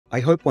I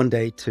hope one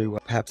day to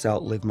perhaps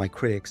outlive my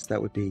critics. That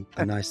would be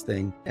a nice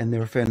thing. And there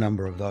are a fair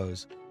number of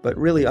those. But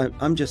really,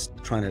 I'm just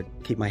trying to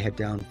keep my head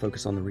down,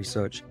 focus on the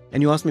research.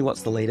 And you asked me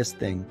what's the latest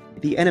thing.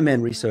 The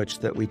NMN research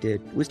that we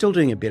did, we're still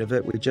doing a bit of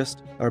it. We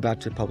just are about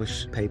to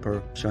publish a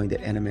paper showing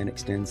that NMN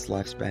extends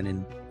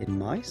lifespan in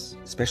mice,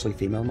 especially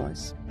female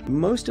mice.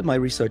 Most of my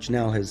research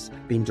now has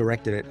been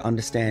directed at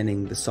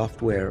understanding the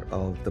software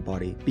of the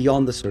body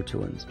beyond the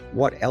sirtuins.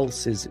 What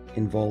else is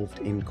involved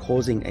in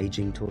causing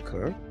aging to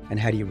occur, and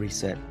how do you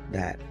reset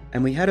that?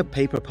 And we had a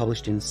paper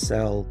published in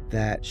Cell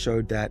that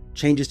showed that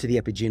changes to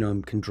the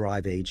epigenome can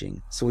drive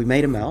aging. So we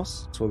made a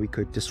mouse so we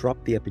could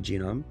disrupt the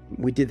epigenome.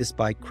 We did this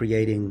by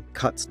creating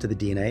cuts to the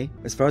DNA.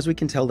 As far as we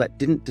can tell, that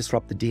didn't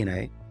disrupt the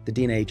DNA. The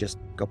DNA just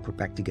got put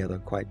back together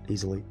quite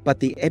easily.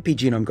 But the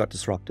epigenome got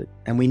disrupted.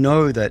 And we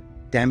know that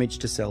damage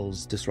to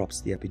cells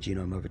disrupts the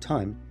epigenome over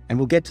time. And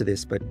we'll get to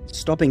this, but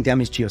stopping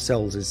damage to your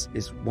cells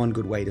is one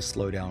good way to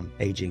slow down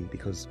aging,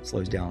 because it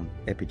slows down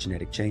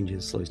epigenetic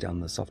changes, slows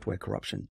down the software corruption.